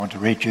I want to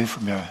read you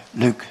from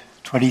Luke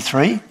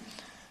 23,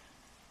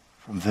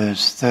 from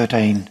verse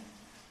 13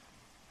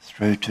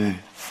 through to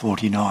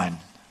 49.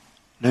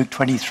 Luke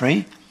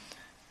 23,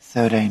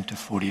 13 to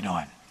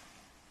 49.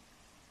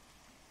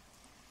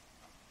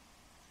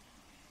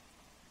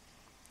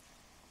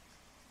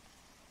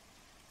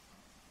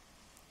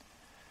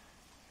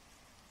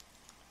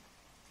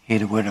 Hear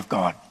the word of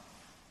God.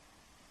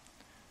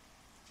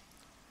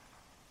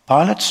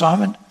 Pilate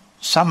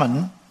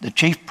summoned the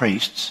chief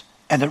priests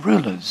and the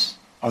rulers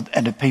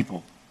and the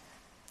people,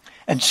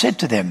 and said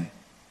to them,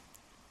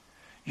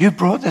 "You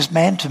brought this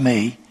man to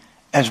me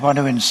as one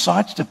who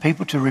incites the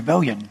people to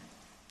rebellion.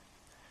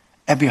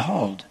 And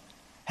behold,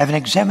 having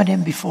examined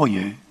him before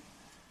you,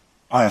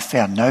 I have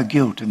found no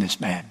guilt in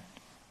this man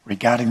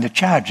regarding the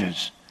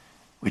charges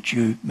which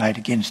you made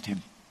against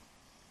him.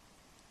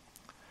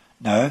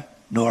 No,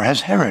 nor has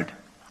Herod,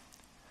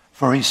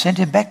 for he sent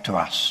him back to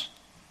us.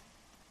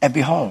 And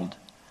behold,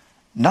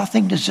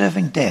 nothing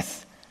deserving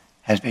death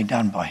has been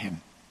done by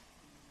him.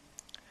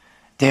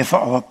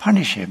 Therefore I will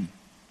punish him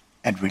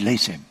and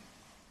release him."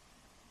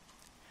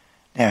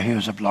 Now he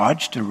was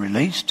obliged to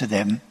release to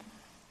them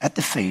at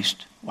the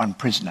feast one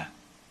prisoner.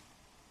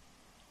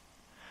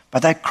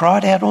 But they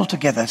cried out all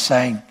together,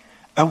 saying,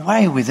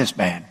 "Away with this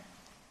man,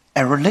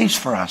 and release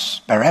for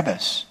us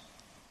Barabbas."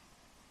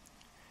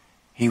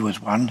 He was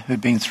one who had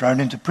been thrown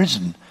into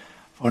prison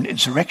for an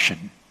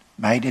insurrection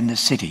made in the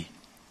city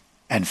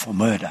and for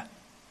murder.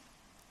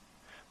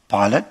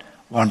 Pilate,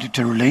 wanting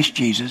to release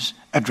Jesus,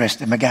 addressed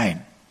them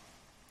again.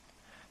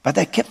 But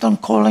they kept on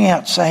calling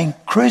out, saying,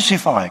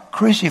 "Crucify,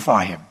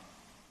 crucify him."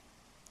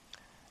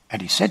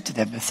 And he said to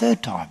them the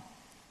third time,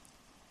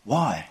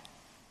 "Why?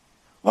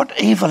 What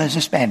evil has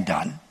this man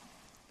done?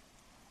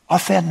 I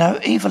found no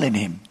evil in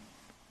him,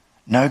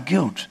 no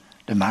guilt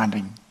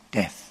demanding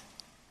death.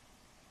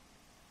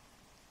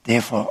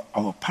 Therefore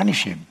I will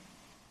punish him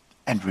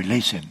and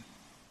release him."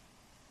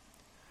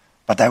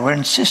 But they were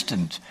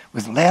insistent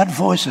with loud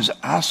voices,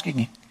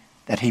 asking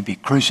that he be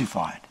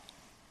crucified.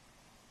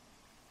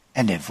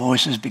 And their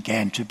voices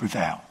began to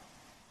prevail.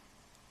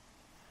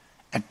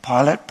 And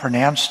Pilate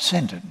pronounced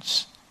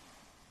sentence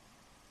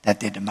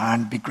that their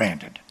demand be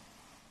granted.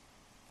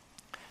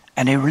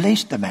 And he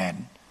released the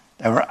man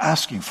they were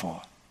asking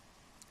for,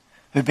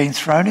 who had been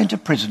thrown into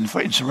prison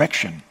for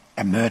insurrection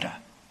and murder.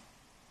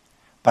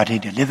 But he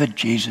delivered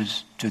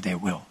Jesus to their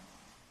will.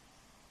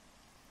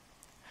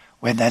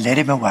 When they led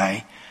him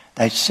away,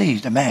 they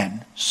seized a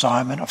man,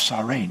 Simon of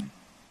Cyrene,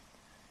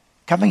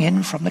 coming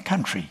in from the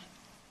country,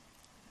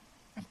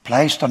 and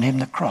placed on him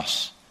the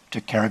cross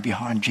to carry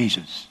behind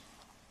Jesus.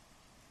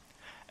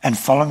 And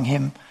following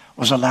him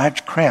was a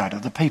large crowd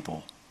of the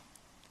people,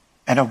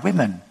 and of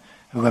women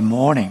who were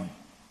mourning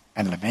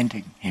and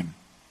lamenting him.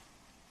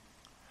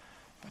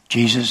 But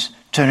Jesus,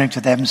 turning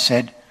to them,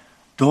 said,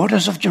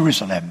 "Daughters of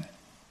Jerusalem,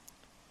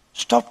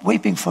 stop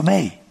weeping for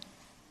me,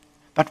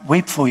 but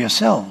weep for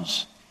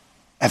yourselves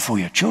and for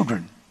your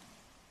children.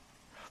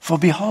 For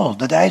behold,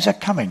 the days are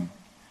coming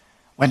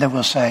when they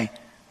will say,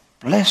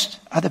 'Blessed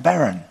are the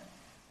barren,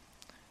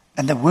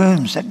 and the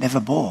wombs that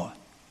never bore,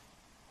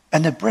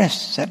 and the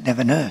breasts that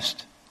never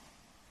nursed.'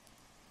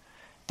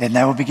 Then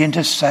they will begin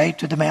to say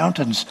to the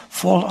mountains,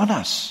 'Fall on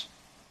us,'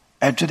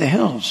 and to the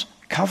hills,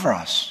 'Cover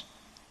us.'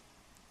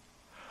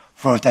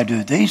 For if they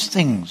do these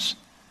things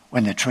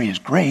when the tree is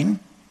green,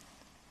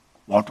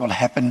 what will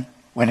happen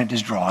when it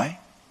is dry?"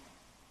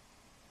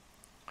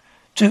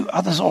 Two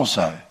others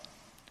also,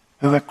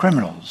 who were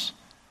criminals,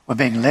 were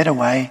being led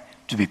away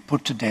to be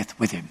put to death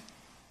with him.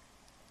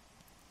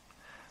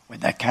 When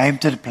they came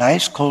to the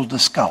place called the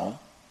Skull,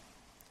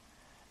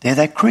 there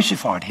they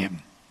crucified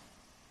him,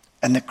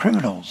 and the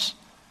criminals,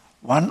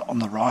 one on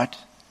the right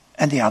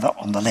and the other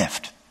on the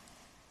left.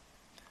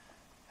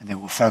 And then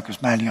we'll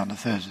focus mainly on the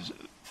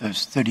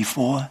verse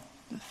 34,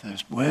 the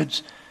first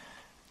words.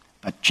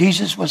 But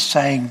Jesus was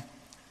saying,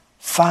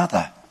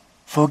 "Father,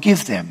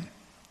 forgive them,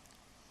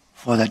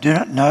 for they do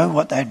not know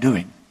what they're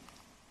doing."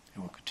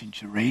 And we'll continue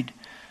to read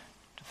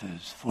to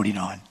verse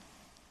 49.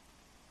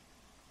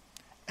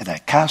 And they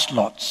cast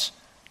lots,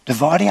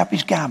 dividing up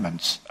his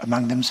garments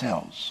among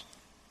themselves.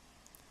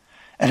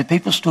 And the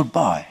people stood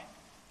by,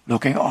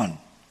 looking on.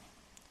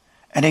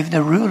 And even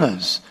the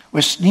rulers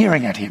were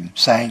sneering at him,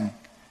 saying,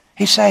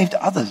 "He saved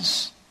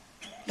others.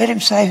 Let him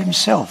save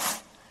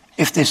himself,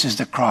 if this is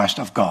the Christ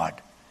of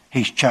God,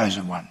 his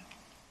chosen one."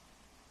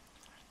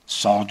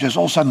 Soldiers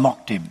also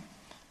mocked him,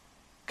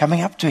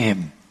 coming up to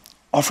him,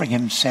 offering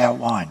him sour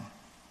wine,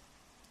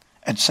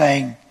 and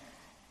saying,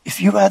 "If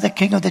you are the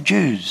King of the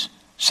Jews,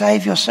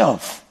 save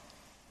yourself."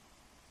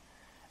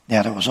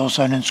 Now there was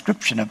also an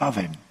inscription above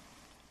him,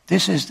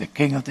 "This is the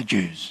King of the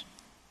Jews."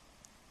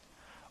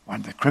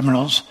 One of the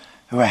criminals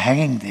who were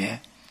hanging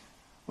there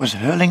was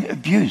hurling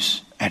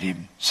abuse at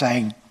him,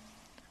 saying,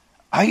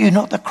 "Are you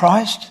not the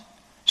Christ?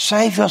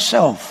 Save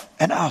yourself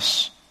and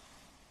us."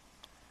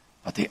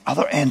 But the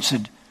other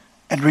answered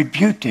and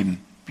rebuked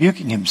him,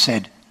 rebuking him,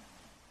 said,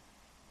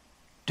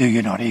 "Do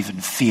you not even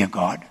fear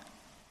God,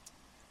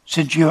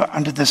 since you are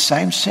under the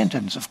same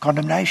sentence of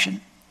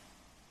condemnation?"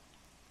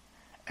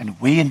 and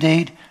we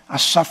indeed are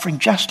suffering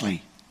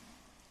justly,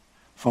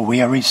 for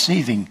we are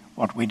receiving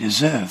what we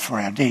deserve for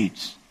our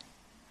deeds.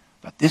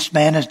 But this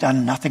man has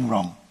done nothing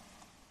wrong."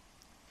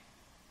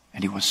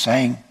 And he was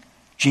saying,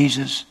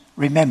 "Jesus,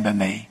 remember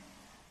me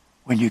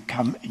when you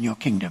come in your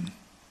kingdom."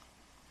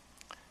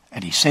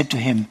 And he said to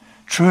him,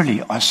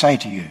 "Truly I say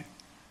to you,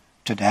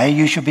 today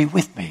you shall be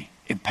with me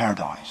in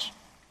paradise."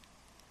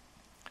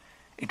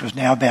 It was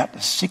now about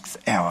the 6th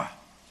hour,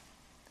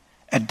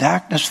 and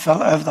darkness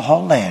fell over the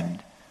whole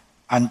land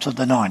until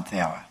the 9th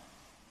hour,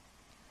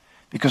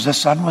 because the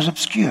sun was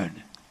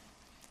obscured,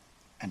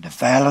 and the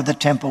veil of the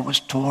temple was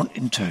torn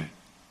in two.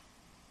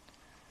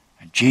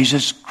 And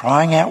Jesus,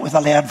 crying out with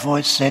a loud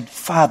voice, said,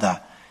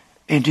 "Father,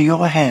 into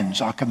your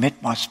hands I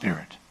commit my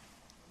spirit."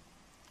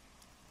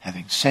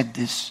 Having said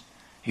this,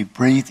 he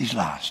breathed his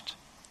last.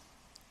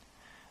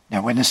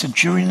 Now when the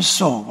centurion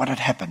saw what had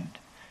happened,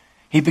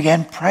 he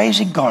began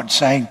praising God,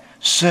 saying,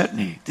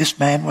 "Certainly this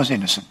man was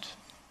innocent."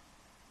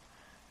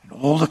 And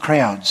all the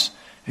crowds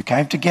who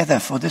came together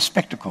for this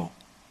spectacle,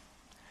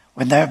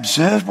 when they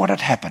observed what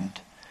had happened,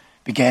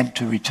 began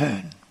to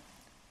return,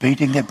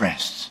 beating their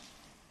breasts.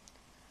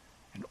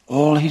 And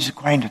all his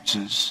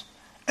acquaintances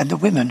and the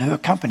women who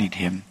accompanied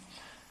him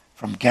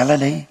from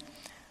Galilee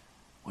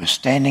were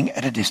standing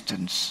at a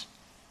distance,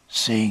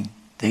 seeing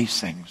these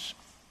things.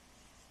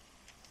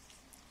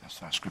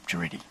 That's our scripture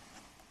reading.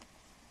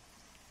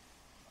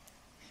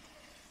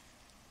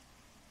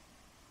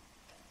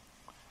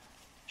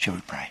 Shall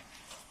we pray?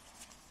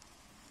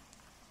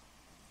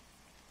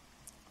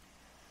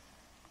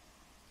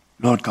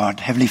 Lord God,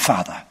 Heavenly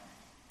Father,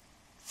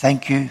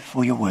 thank you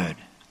for your word.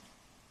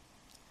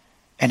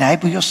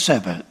 Enable your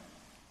servant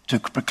to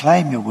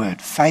proclaim your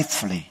word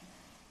faithfully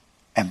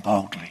and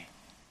boldly.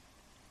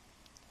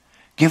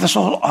 Give us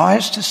all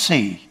eyes to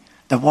see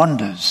the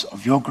wonders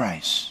of your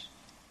grace.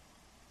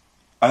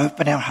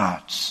 Open our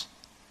hearts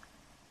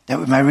that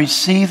we may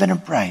receive and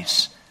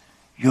embrace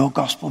your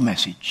gospel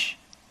message.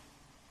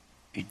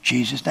 In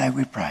Jesus' name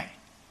we pray.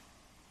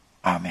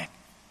 Amen.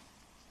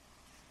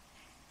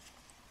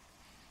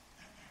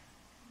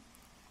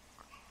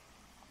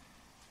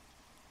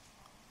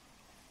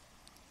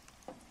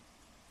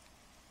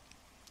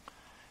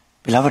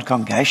 Beloved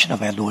congregation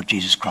of our Lord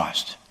Jesus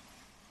Christ,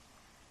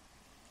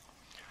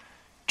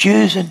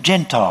 Jews and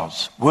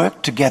Gentiles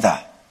worked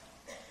together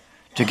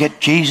to get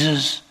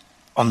Jesus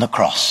on the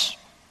cross.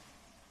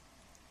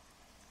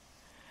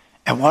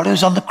 And while he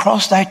was on the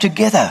cross, they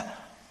together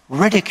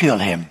ridicule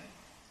him.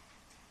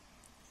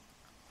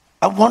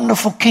 A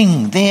wonderful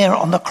king there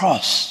on the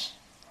cross.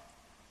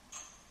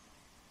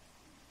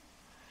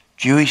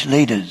 Jewish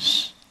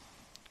leaders,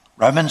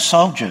 Roman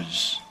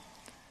soldiers,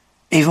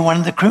 even one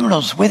of the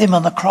criminals with him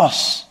on the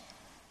cross,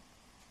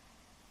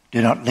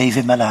 do not leave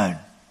him alone.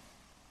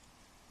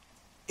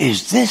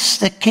 Is this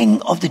the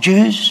King of the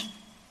Jews?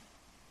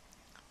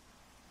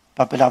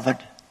 But beloved,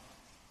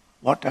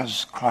 what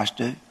does Christ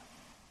do?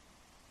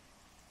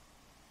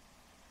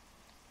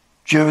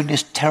 During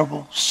this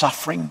terrible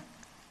suffering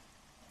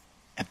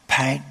and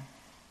pain,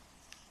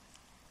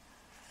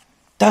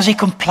 does he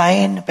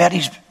complain about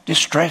his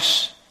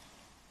distress?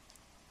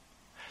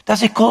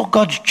 Does he call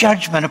God's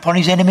judgment upon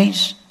his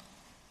enemies?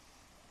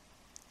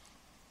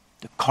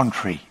 The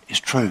contrary is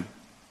true.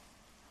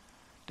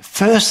 The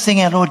first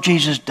thing our Lord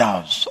Jesus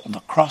does on the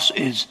cross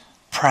is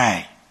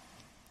pray.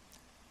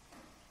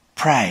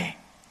 Pray.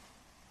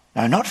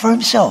 No, not for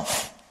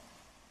himself,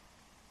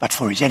 but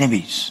for his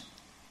enemies.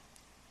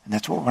 And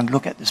that's what we're going to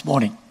look at this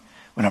morning.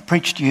 When I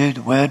preach to you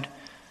the word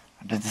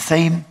under the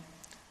theme,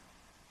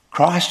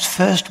 Christ's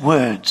first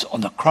words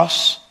on the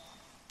cross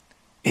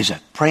is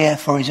a prayer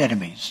for his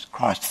enemies.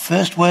 Christ's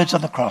first words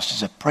on the cross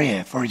is a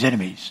prayer for his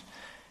enemies.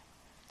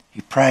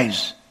 He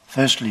prays,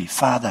 firstly,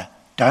 Father,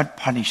 don't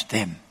punish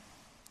them.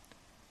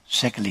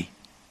 Secondly,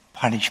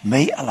 punish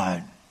me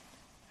alone.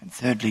 And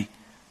thirdly,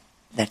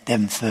 let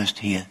them first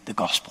hear the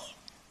gospel.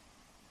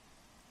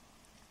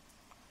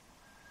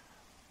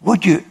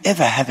 Would you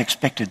ever have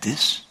expected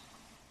this?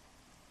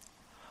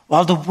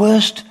 While the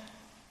worst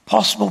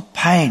possible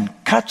pain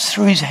cuts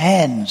through his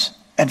hands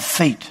and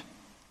feet,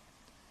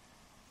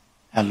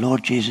 our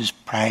Lord Jesus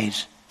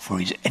prays for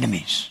his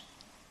enemies.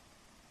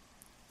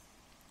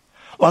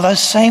 While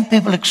those same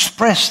people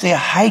express their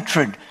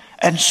hatred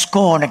and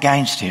scorn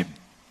against him,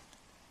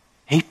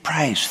 he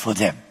prays for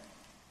them.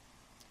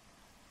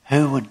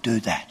 Who would do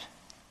that?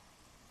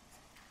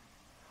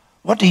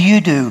 What do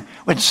you do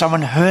when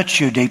someone hurts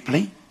you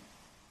deeply?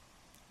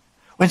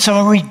 When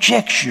someone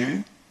rejects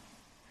you,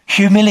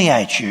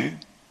 humiliates you?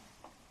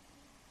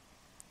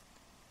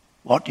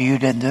 What do you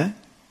then do?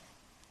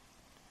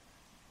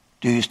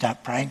 Do you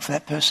start praying for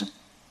that person?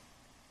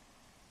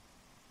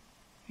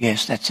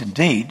 Yes, that's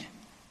indeed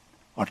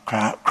what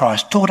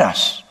Christ taught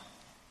us.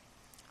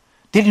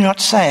 Did he not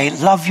say,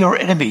 love your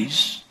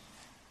enemies,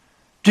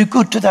 do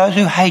good to those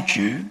who hate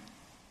you,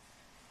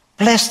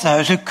 bless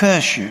those who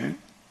curse you,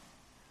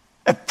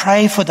 and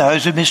pray for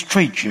those who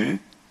mistreat you?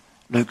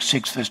 Luke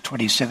 6 verse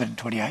 27 and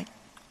 28.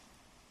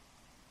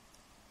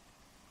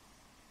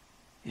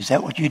 Is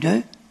that what you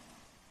do?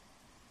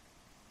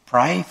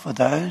 pray for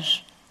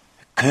those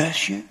who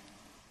curse you,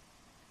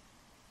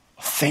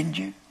 offend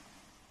you?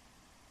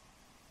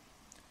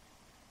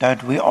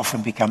 Don't we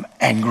often become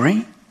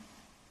angry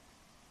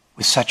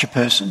with such a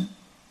person?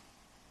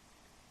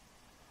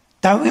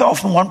 Don't we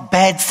often want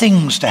bad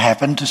things to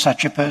happen to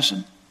such a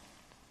person?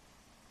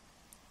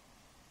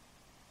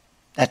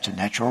 That's a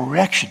natural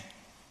reaction,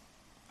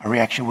 a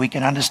reaction we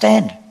can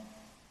understand.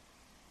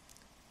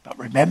 But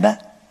remember,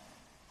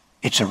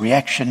 it's a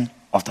reaction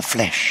of the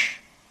flesh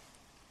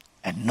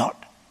and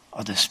not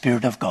of the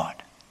Spirit of God.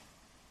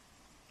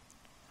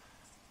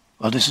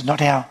 Well, this is not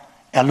how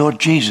our Lord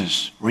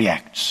Jesus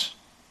reacts.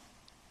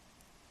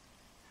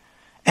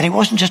 And he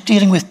wasn't just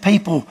dealing with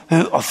people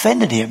who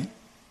offended him.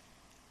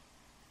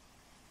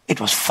 It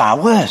was far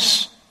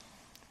worse.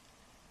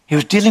 He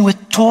was dealing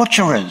with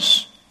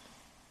torturers,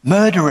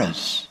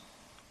 murderers.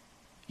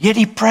 Yet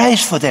he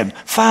prays for them.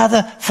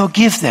 Father,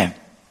 forgive them.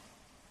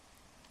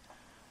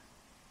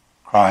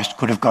 Christ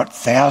could have got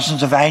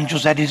thousands of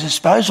angels at his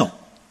disposal.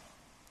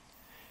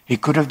 He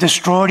could have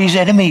destroyed his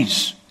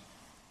enemies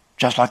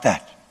just like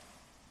that.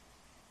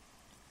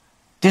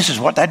 This is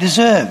what they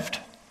deserved.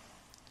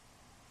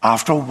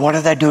 After all, what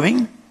are they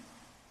doing?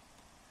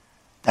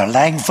 They're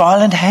laying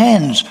violent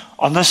hands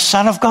on the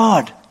Son of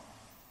God.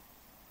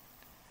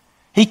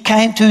 He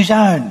came to his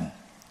own,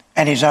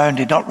 and his own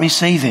did not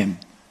receive him.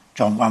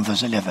 John 1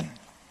 verse 11.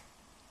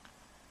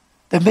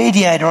 The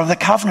mediator of the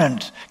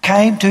covenant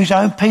came to his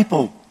own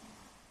people,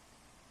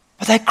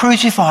 but they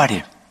crucified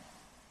him.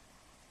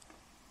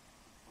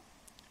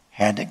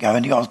 How did it go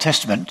in the Old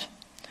Testament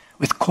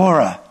with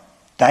Korah,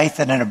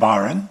 Dathan and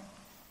Abiram?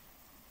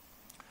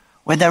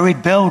 When they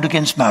rebelled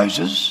against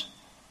Moses,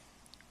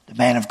 the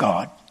man of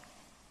God,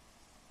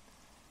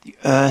 the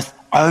earth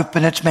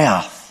opened its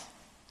mouth.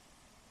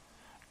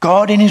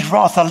 God in his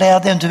wrath allowed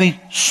them to be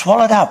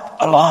swallowed up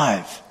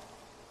alive.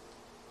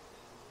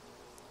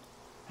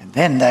 And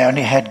then they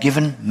only had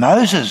given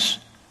Moses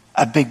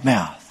a big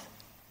mouth.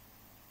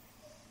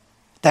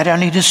 They'd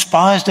only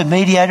despised the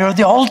mediator of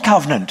the old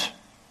covenant.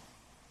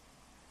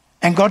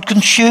 And God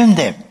consumed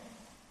them.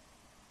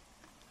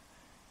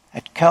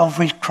 At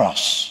Calvary's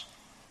cross,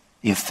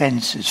 the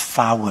offence is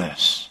far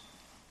worse.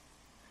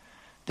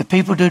 The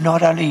people do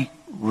not only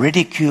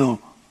ridicule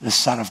the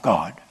Son of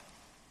God,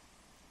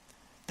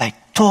 they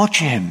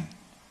torture him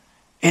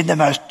in the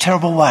most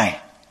terrible way.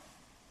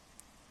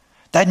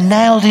 They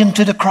nailed him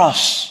to the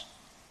cross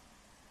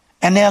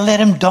and now let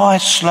him die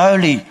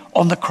slowly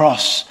on the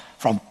cross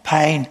from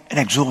pain and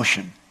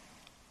exhaustion.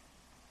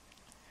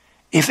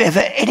 If ever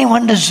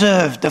anyone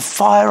deserved the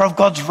fire of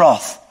God's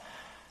wrath,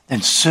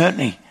 then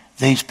certainly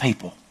these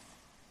people.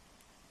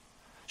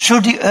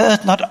 Should the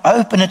earth not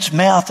open its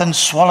mouth and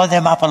swallow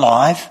them up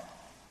alive?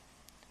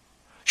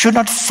 Should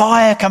not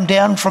fire come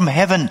down from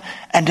heaven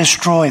and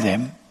destroy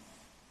them?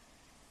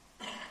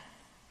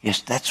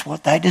 Yes, that's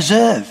what they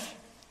deserve.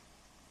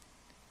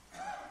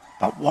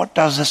 But what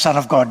does the Son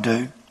of God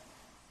do?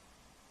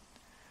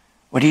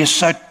 When he has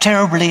so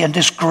terribly and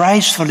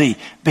disgracefully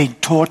been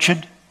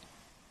tortured,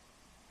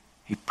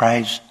 he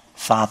prays,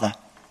 Father,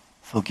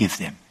 forgive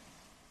them.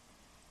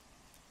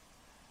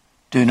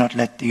 Do not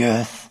let the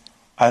earth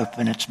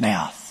open its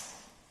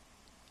mouth.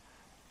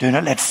 Do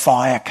not let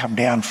fire come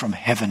down from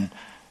heaven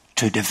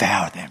to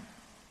devour them.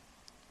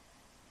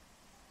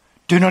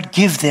 Do not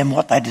give them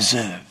what they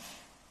deserve.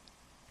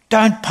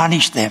 Don't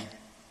punish them.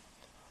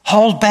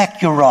 Hold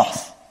back your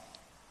wrath.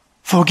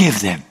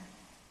 Forgive them.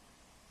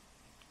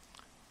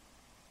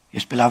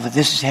 Yes, beloved,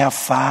 this is how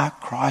far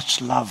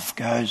Christ's love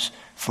goes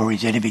for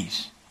his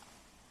enemies.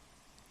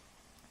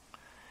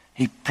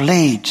 He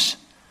pleads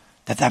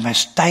that they may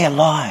stay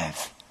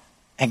alive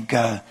and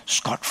go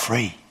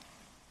scot-free.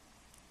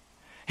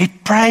 He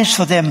prays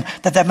for them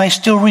that they may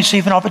still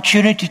receive an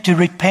opportunity to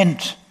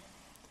repent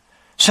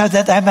so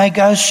that they may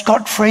go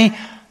scot-free,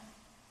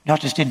 not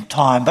just in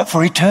time, but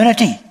for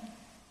eternity.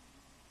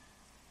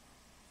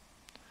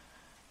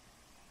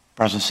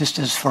 Brothers and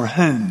sisters, for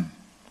whom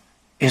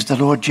is the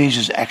Lord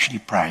Jesus actually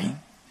praying?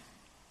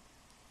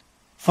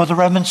 For the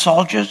Roman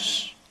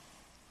soldiers?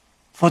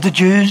 For the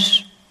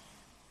Jews?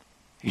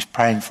 He's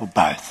praying for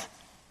both.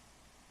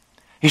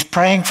 He's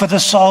praying for the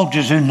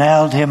soldiers who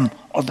nailed him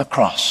on the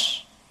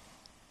cross.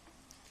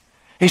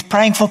 He's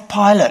praying for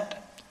Pilate,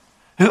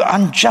 who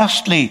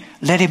unjustly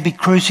let him be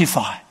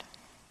crucified.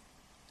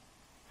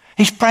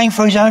 He's praying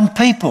for his own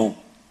people.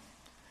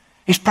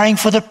 He's praying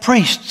for the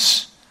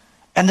priests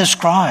and the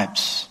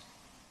scribes.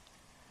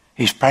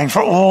 He's praying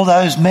for all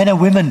those men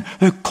and women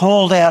who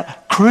called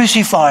out,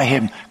 crucify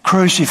him,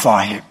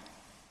 crucify him.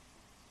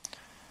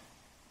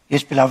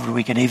 Yes, beloved,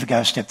 we can even go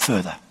a step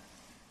further.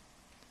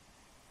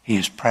 He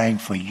is praying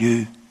for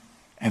you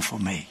and for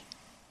me.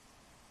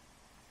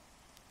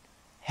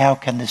 How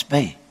can this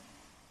be?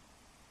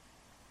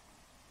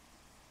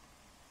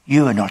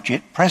 You are not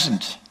yet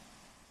present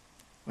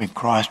when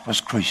Christ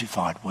was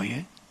crucified, were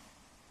you?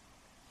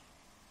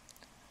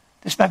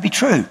 This may be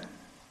true.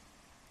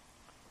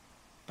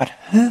 But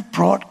who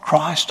brought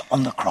Christ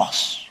on the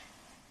cross?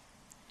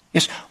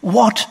 Yes,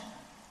 what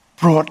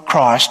brought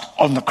Christ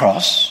on the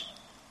cross?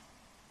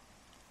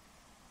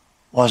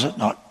 Was it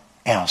not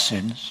our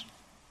sins?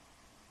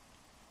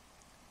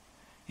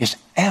 Yes,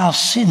 our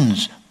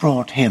sins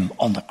brought him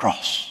on the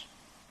cross.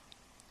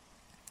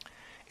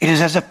 It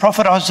is as the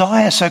prophet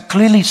Isaiah so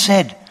clearly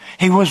said,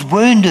 he was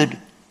wounded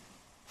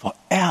for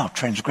our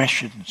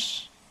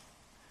transgressions.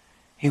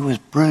 He was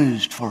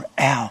bruised for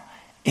our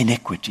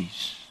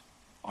iniquities.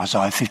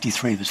 Isaiah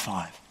 53 verse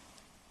 5.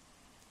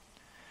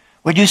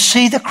 When you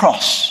see the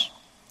cross,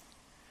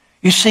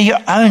 you see your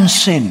own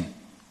sin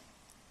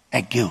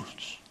and guilt.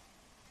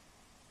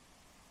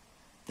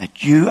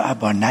 That you are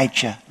by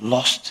nature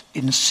lost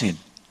in sin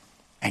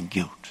and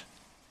guilt.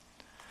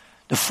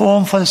 The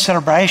form for the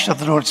celebration of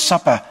the Lord's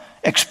Supper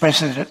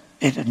expresses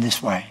it in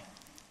this way.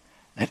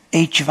 That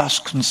each of us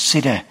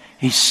consider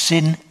his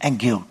sin and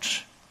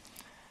guilt,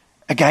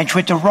 against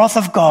which the wrath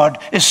of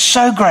God is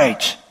so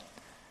great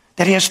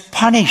that he has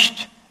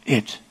punished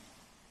it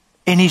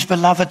in his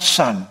beloved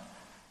Son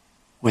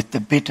with the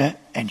bitter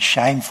and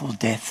shameful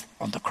death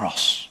on the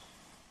cross.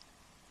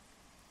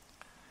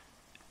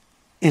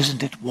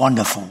 Isn't it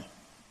wonderful,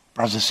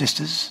 brothers and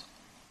sisters,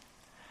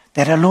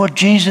 that our Lord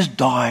Jesus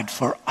died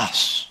for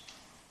us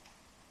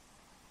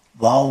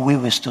while we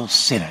were still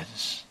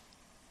sinners,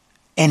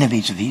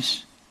 enemies of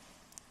his?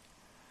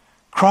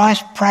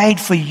 Christ prayed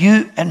for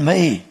you and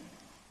me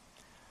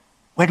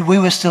when we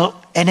were still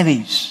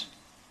enemies.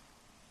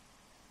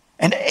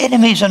 And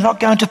enemies are not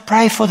going to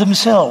pray for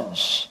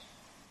themselves.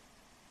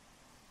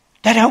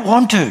 They don't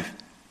want to.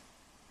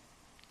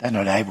 They're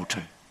not able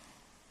to.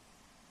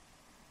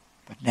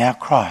 But now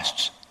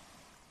Christ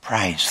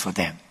prays for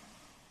them.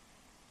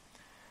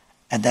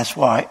 And that's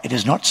why it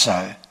is not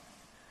so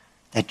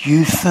that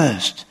you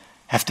first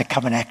have to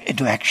come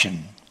into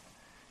action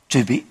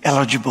to be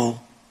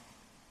eligible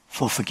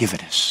for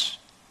forgiveness.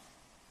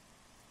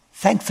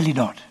 Thankfully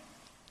not.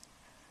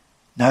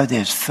 No,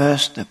 there's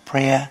first the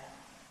prayer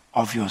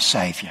of your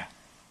Saviour.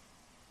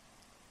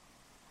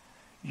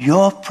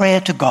 Your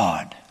prayer to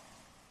God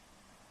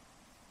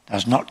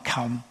does not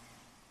come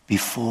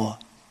before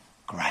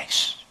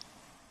grace.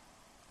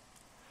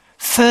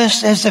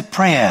 First there's the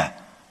prayer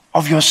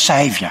of your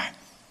Saviour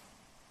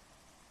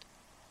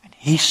and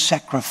his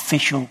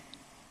sacrificial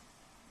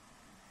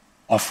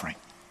offering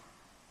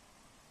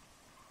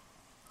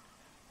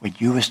when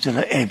you were still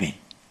an enemy.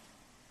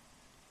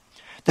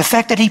 The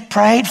fact that he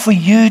prayed for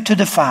you to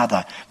the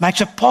Father makes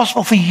it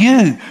possible for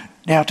you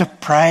now to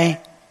pray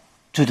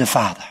to the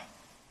Father.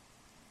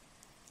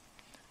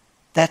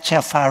 That's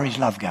how far his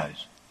love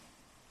goes.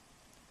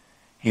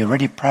 He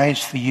already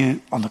prays for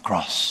you on the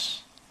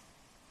cross.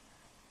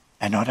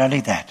 And not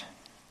only that,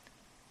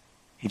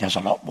 he does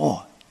a lot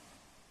more.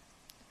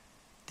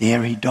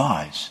 There he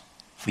dies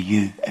for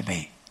you and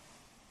me.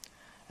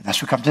 And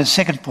thus we come to the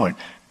second point.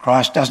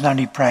 Christ doesn't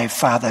only pray,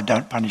 Father,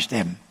 don't punish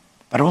them,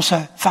 but also,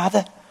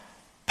 Father,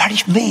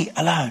 punish me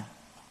alone.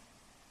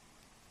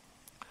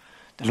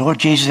 The Lord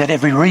Jesus had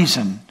every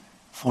reason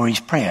for his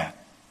prayer.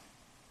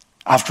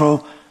 After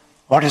all,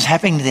 what is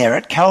happening there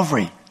at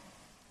Calvary?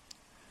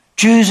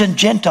 Jews and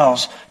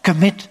Gentiles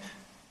commit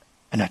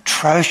an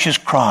atrocious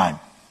crime.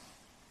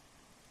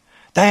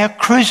 They are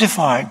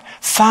crucifying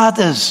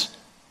Father's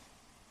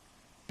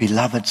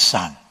beloved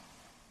Son.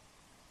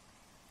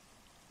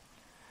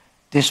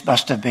 This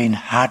must have been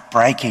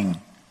heartbreaking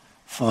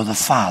for the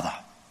Father.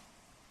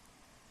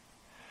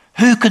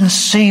 Who can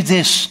see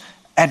this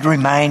and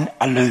remain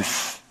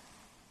aloof?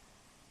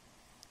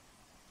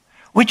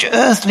 Which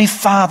earthly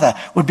father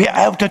would be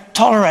able to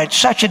tolerate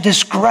such a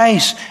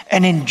disgrace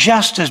and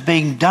injustice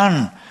being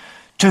done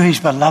to his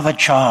beloved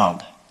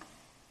child?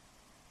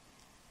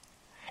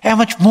 How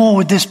much more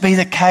would this be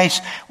the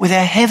case with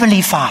our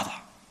Heavenly Father?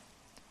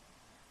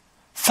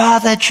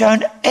 Father had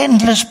shown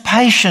endless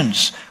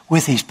patience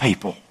with his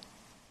people.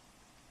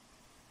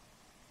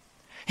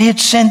 He had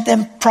sent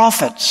them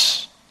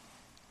prophets.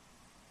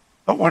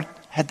 But what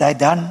had they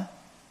done?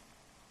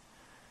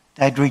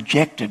 They'd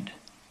rejected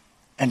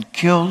and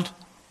killed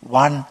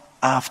one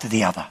after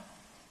the other.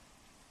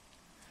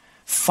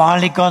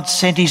 Finally, God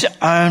sent his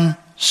own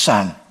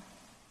Son.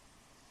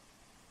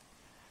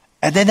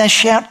 And then they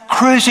shout,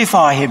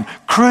 crucify him,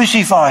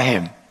 crucify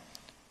him.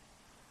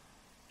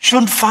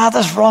 Shouldn't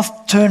Father's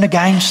wrath turn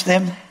against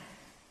them?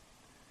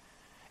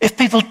 If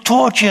people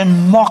torture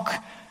and mock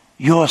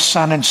your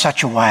Son in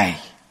such a way,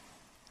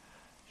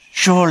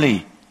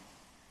 surely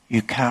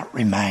you can't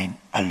remain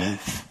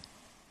aloof.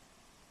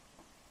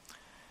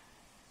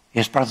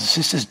 Yes, brothers and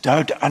sisters,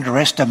 don't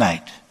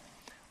underestimate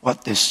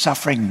what this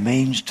suffering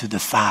means to the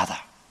Father.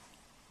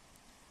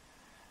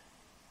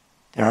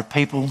 There are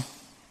people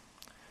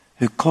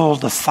who call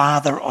the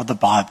Father of the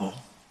Bible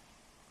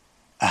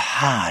a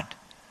hard,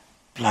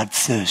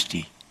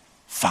 bloodthirsty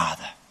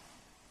Father.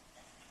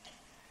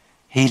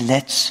 He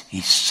lets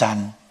his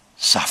Son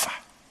suffer.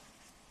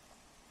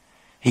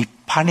 He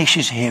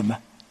punishes him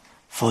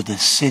for the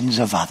sins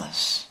of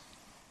others.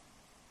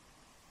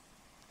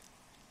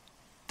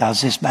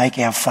 Does this make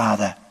our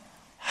Father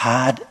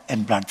hard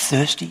and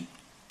bloodthirsty?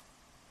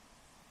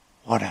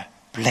 What a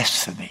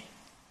blasphemy.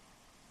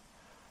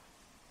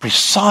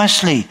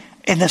 Precisely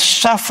in the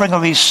suffering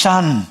of his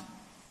Son,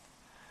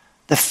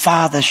 the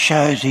Father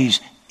shows his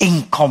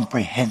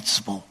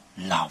incomprehensible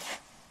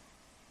love.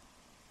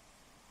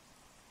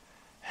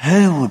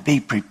 Who would be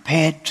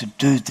prepared to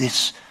do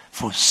this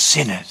for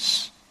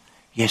sinners?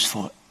 Yes,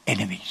 for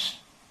enemies.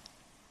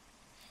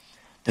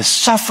 The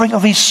suffering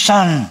of his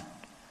Son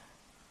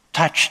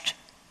touched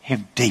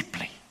him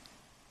deeply.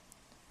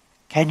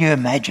 Can you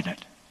imagine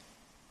it?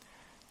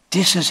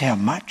 This is how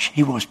much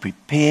he was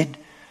prepared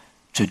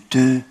to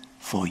do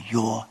for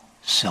your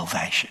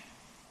salvation.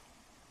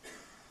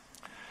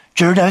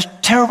 During those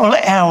terrible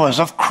hours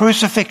of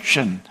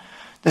crucifixion,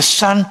 the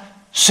Son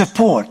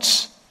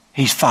supports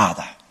his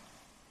Father.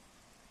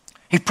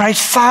 He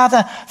prays,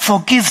 Father,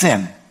 forgive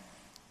them.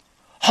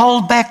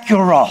 Hold back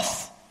your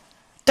wrath.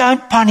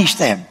 Don't punish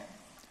them.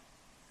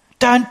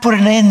 Don't put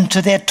an end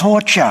to their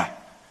torture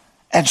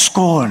and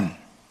scorn.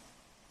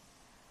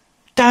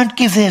 Don't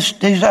give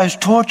those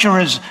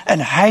torturers and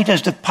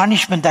haters the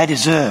punishment they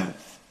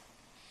deserve.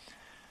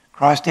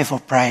 Christ therefore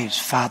prays,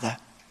 Father,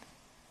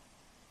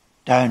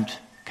 don't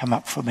come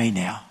up for me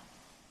now.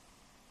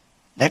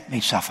 Let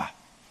me suffer.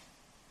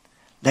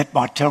 Let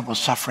my terrible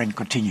suffering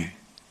continue,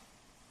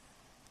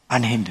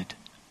 unhindered.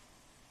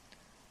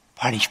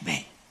 Punish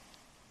me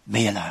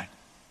alone.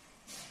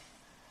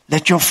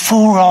 Let your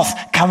full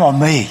wrath come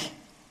on me.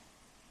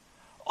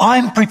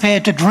 I'm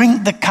prepared to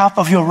drink the cup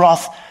of your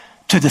wrath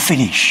to the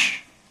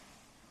finish,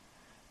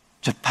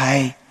 to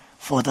pay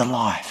for the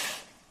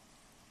life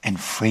and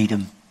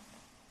freedom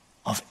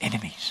of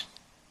enemies.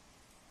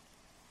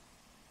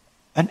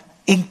 An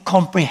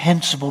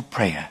incomprehensible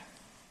prayer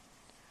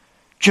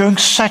during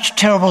such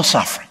terrible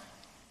suffering.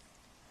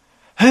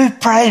 Who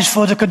prays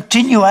for the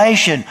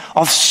continuation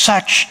of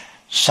such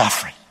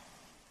suffering?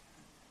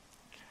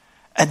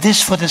 And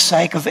this for the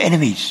sake of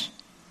enemies.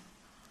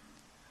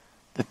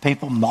 The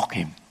people mock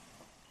him.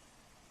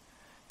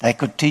 They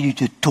continue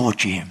to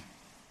torture him.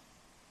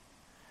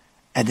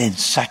 And then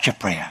such a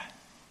prayer.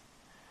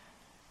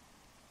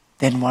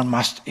 Then one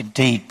must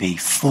indeed be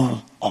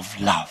full of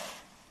love.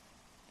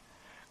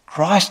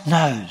 Christ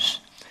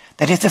knows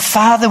that if the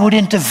Father would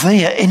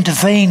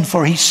intervene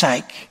for his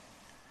sake,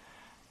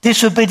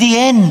 this would be the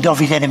end of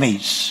his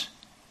enemies.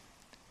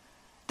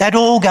 They'd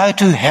all go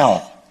to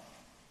hell.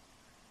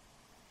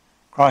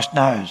 Christ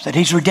knows that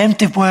his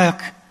redemptive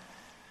work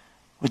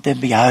would then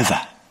be over.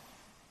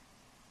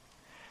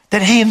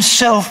 That he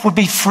himself would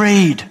be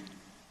freed,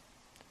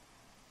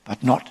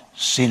 but not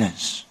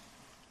sinners.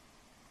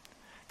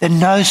 That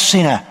no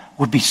sinner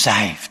would be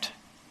saved.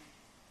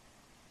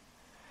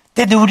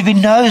 That there would be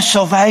no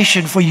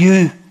salvation for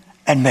you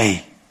and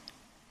me.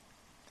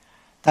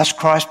 Thus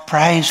Christ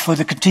prays for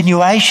the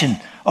continuation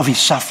of his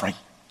suffering.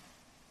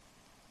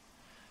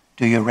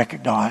 Do you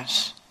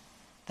recognize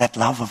that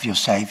love of your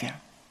Saviour?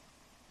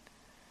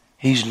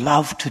 His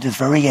love to the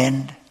very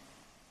end.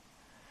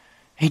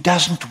 He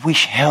doesn't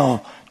wish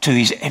hell to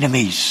his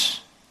enemies,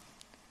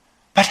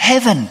 but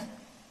heaven.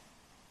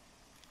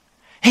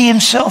 He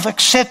himself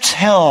accepts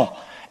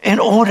hell in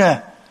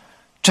order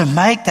to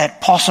make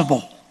that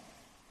possible.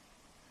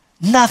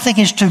 Nothing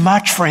is too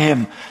much for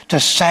him to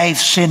save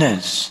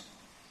sinners,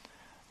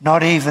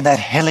 not even that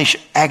hellish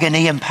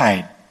agony and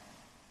pain.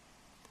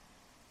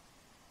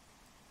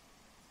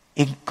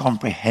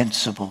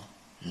 Incomprehensible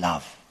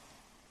love.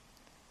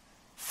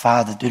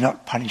 Father, do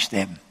not punish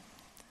them.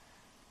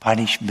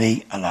 Punish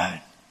me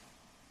alone.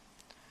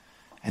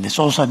 And this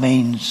also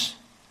means,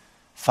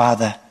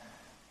 Father,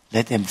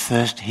 let them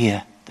first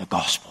hear the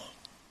gospel.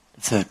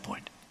 The third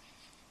point.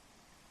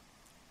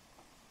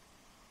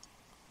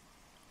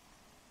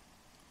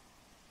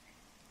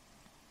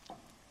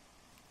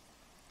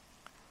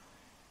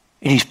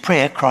 In his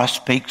prayer, Christ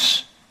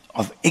speaks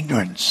of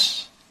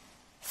ignorance.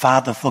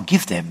 Father,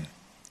 forgive them,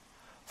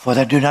 for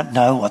they do not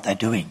know what they're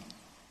doing.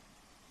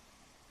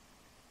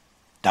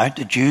 Don't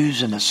the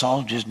Jews and the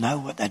soldiers know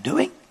what they're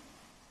doing?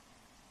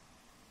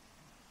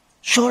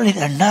 Surely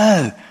they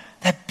know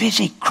they're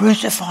busy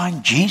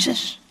crucifying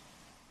Jesus.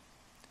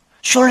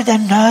 Surely they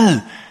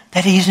know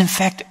that he is in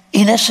fact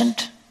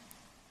innocent.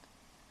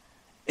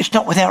 It's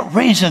not without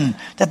reason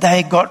that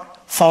they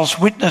got false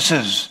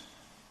witnesses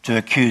to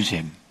accuse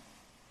him.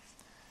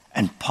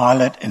 And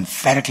Pilate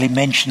emphatically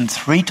mentioned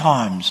 3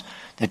 times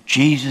that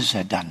Jesus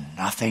had done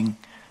nothing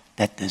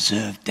that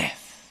deserved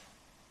death.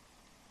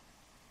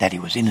 That he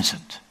was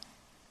innocent.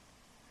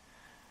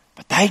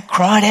 But they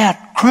cried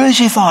out,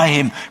 crucify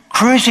him,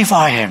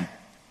 crucify him.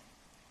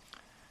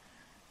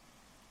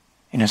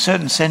 In a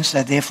certain sense,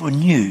 they therefore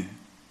knew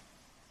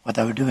what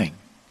they were doing.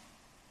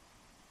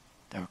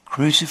 They were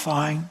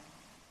crucifying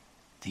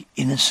the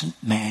innocent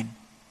man,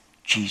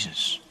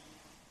 Jesus.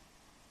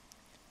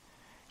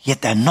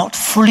 Yet they're not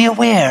fully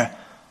aware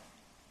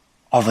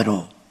of it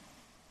all.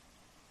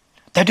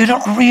 They do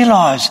not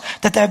realize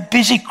that they're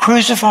busy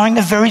crucifying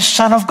the very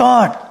Son of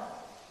God.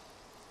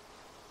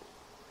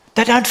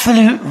 They don't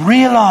fully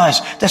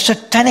realize the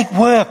satanic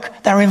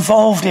work they're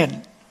involved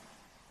in.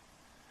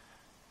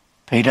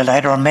 Peter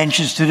later on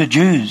mentions to the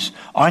Jews,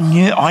 I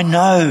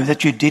know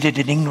that you did it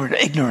in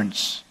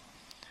ignorance,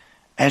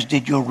 as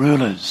did your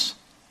rulers.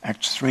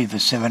 Acts 3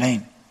 verse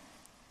 17.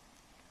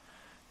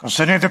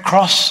 Concerning the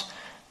cross,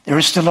 there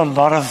is still a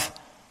lot of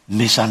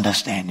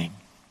misunderstanding,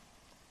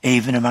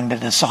 even among the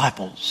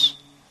disciples.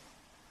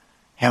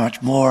 How much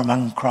more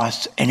among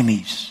Christ's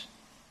enemies?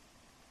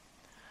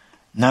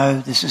 No,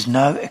 this is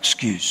no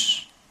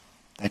excuse.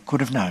 They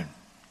could have known.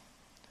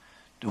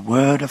 The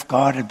word of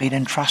God had been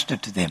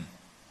entrusted to them.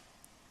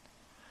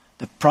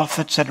 The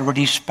prophets had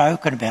already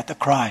spoken about the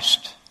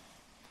Christ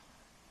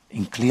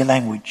in clear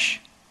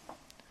language.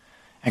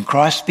 And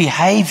Christ's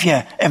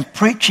behaviour and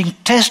preaching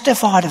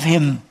testified of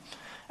him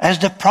as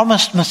the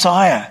promised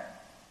Messiah.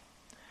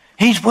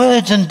 His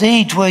words and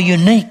deeds were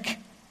unique,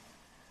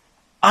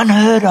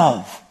 unheard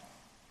of,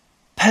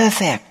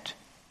 perfect,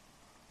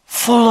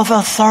 full of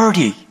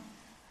authority,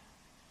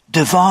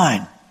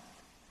 divine,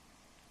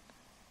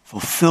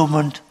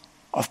 fulfillment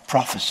of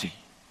prophecy.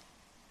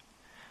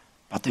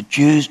 But the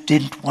Jews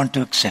didn't want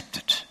to accept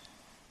it.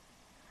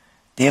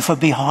 Therefore,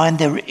 behind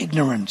their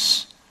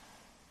ignorance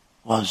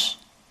was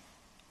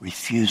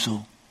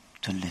refusal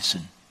to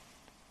listen,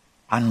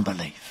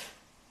 unbelief.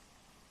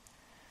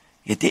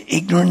 Yet the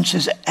ignorance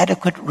is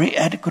adequate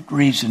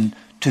reason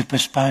to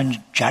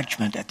postpone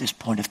judgment at this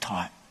point of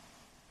time.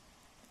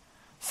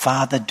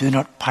 Father, do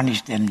not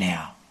punish them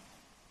now.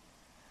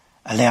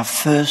 Allow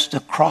first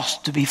the cross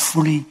to be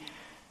fully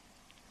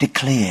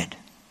declared.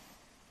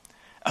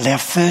 Allow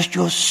first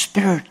your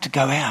Spirit to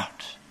go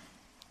out.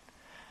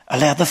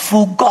 Allow the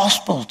full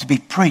gospel to be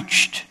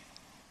preached.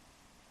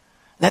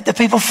 Let the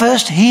people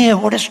first hear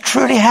what is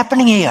truly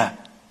happening here.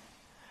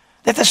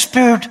 Let the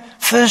Spirit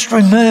first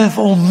remove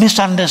all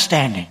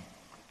misunderstanding.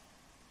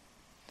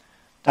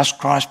 Thus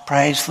Christ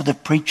prays for the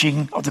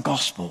preaching of the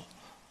gospel.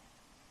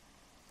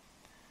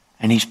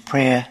 And his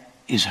prayer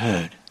is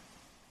heard.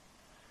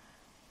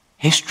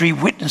 History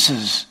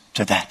witnesses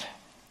to that.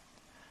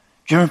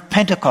 During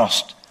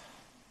Pentecost,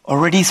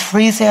 already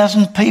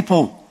 3,000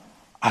 people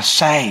are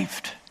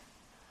saved.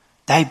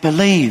 They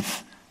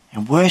believe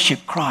and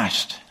worship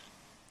Christ.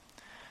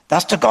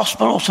 Thus the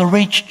gospel also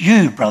reached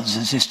you, brothers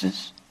and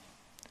sisters,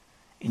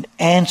 in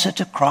answer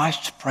to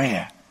Christ's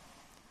prayer.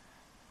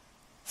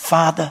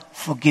 Father,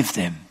 forgive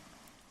them,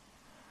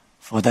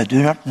 for they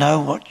do not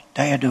know what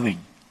they are doing.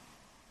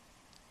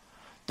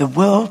 The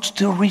world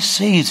still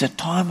receives a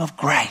time of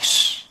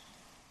grace,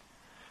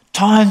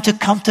 time to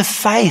come to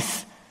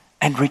faith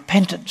and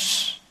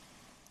repentance.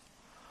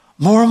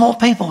 More and more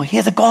people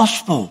hear the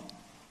gospel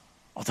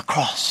of the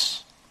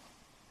cross.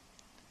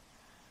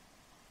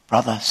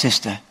 Brother,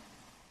 sister,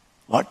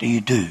 what do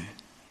you do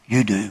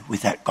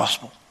with that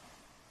gospel?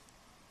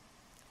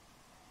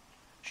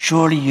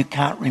 Surely you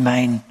can't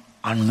remain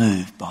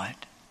unmoved by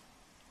it,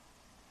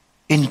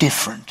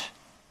 indifferent.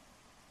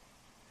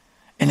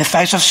 In the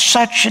face of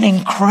such an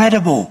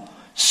incredible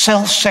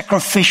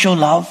self-sacrificial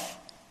love,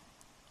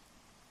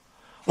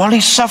 while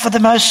he suffered the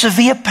most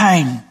severe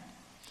pain,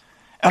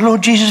 our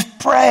Lord Jesus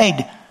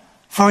prayed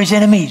for his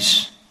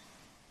enemies.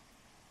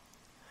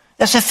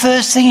 That's the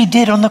first thing he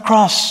did on the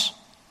cross.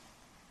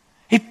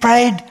 He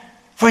prayed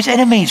for his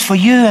enemies, for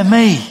you and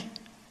me.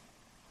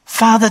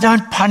 Father,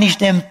 don't punish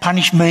them,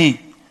 punish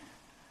me.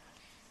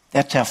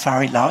 That's how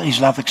far his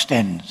love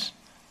extends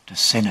to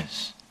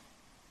sinners.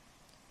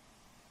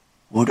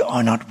 Would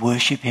I not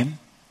worship him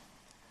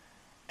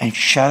and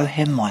show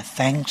him my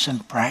thanks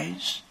and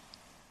praise?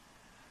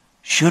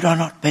 Should I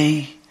not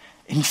be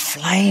in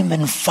flame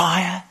and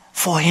fire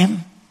for him?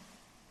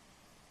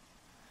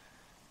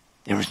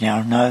 There is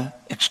now no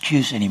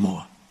excuse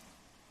anymore.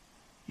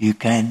 You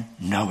can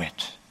know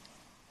it.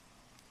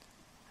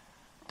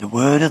 The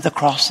word of the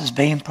cross is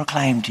being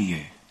proclaimed to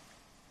you.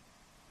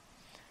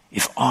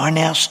 If I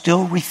now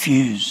still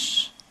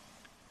refuse,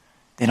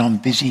 then I'm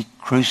busy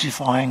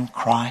crucifying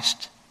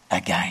Christ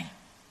again.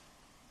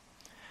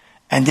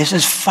 And this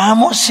is far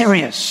more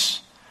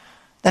serious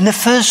than the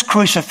first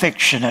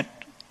crucifixion at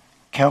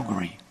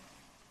Calvary.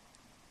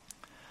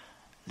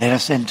 Let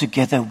us then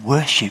together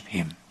worship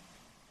him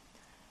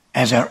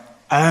as our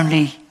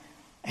only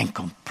and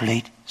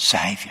complete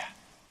Saviour.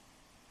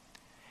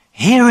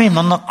 Hear him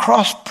on the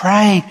cross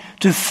pray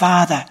to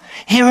Father.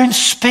 Hear him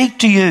speak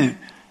to you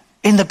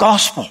in the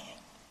gospel.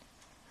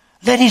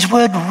 Let his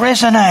word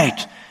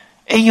resonate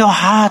in your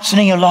hearts and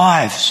in your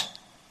lives.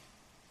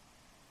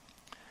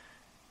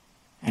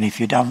 And if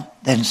you don't,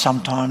 then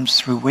sometimes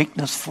through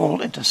weakness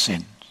fall into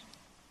sin.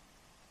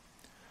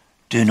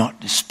 Do not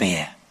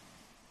despair.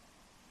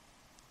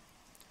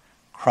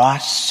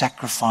 Christ's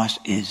sacrifice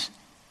is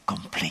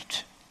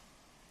complete.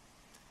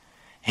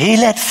 He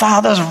let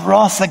Father's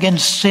wrath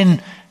against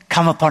sin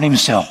come upon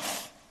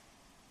himself.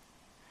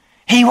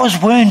 He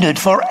was wounded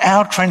for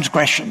our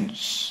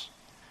transgressions.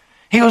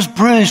 He was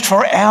bruised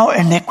for our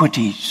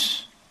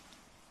iniquities.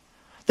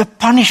 The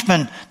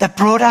punishment that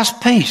brought us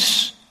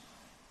peace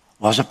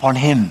was upon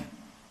him.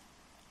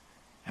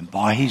 And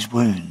by his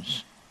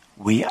wounds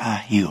we are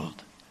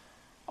healed.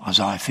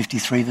 Isaiah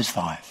 53 verse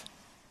 5.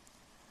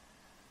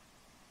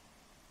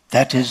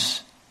 That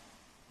is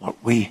what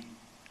we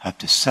hope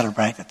to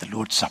celebrate at the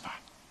Lord's Supper.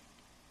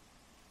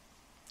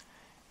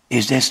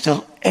 Is there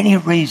still any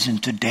reason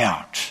to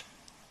doubt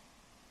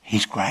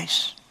his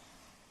grace?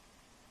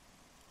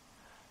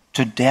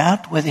 to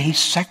doubt whether his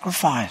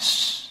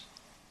sacrifice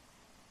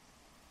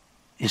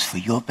is for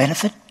your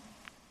benefit?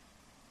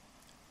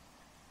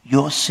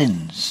 Your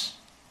sins,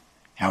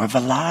 however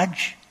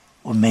large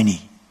or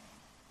many,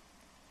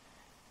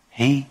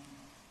 he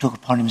took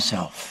upon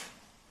himself.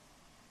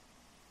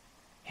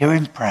 Hear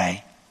him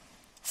pray,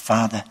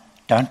 Father,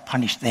 don't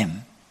punish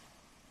them,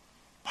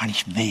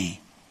 punish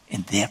me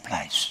in their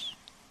place.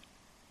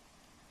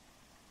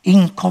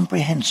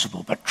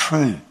 Incomprehensible but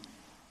true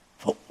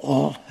for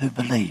all who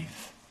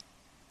believe.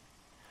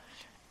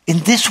 In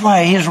this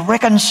way he has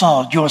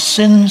reconciled your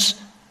sins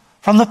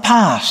from the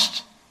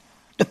past,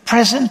 the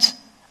present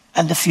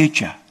and the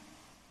future.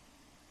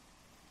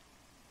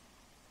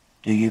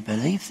 Do you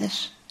believe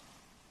this?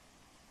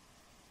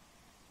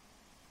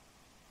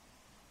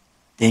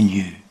 Then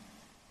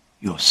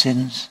your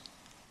sins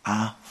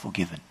are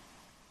forgiven.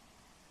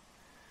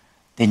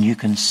 Then you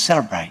can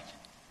celebrate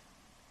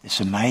this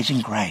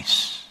amazing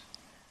grace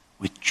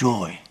with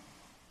joy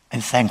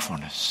and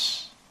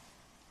thankfulness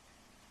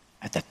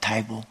at the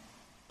table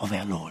of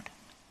our Lord.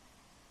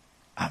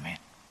 Amen.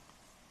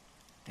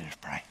 Let us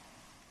pray.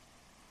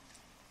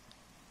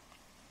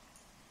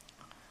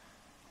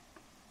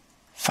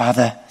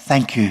 Father,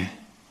 thank you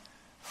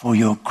for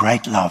your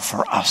great love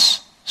for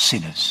us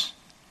sinners,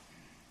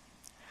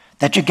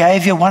 that you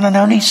gave your one and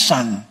only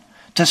Son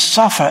to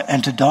suffer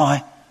and to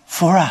die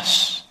for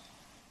us,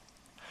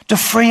 to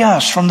free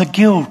us from the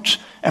guilt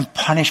and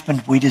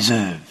punishment we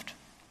deserved,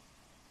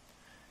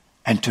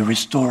 and to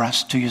restore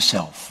us to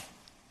yourself.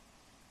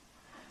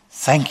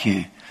 Thank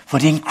you for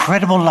the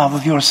incredible love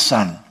of your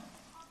Son,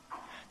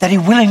 that he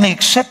willingly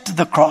accepted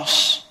the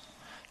cross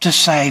to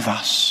save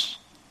us,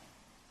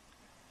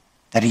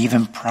 that he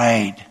even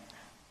prayed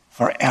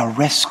for our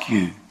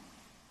rescue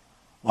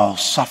while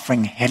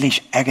suffering hellish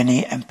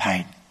agony and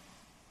pain.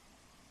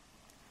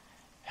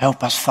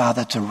 Help us,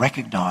 Father, to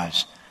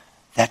recognize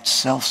that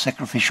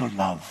self-sacrificial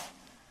love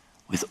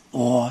with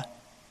awe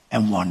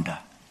and wonder,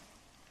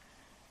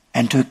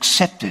 and to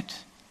accept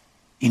it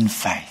in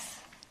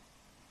faith.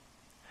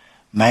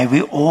 May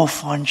we all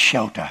find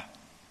shelter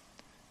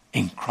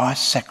in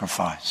Christ's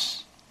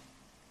sacrifice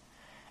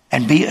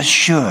and be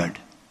assured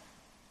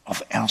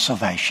of our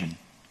salvation.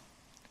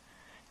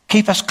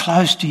 Keep us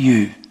close to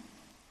you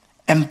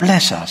and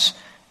bless us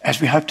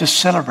as we hope to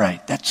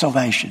celebrate that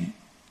salvation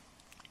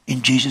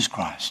in Jesus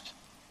Christ.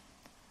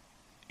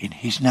 In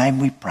his name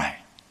we pray.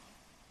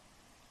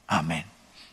 Amen.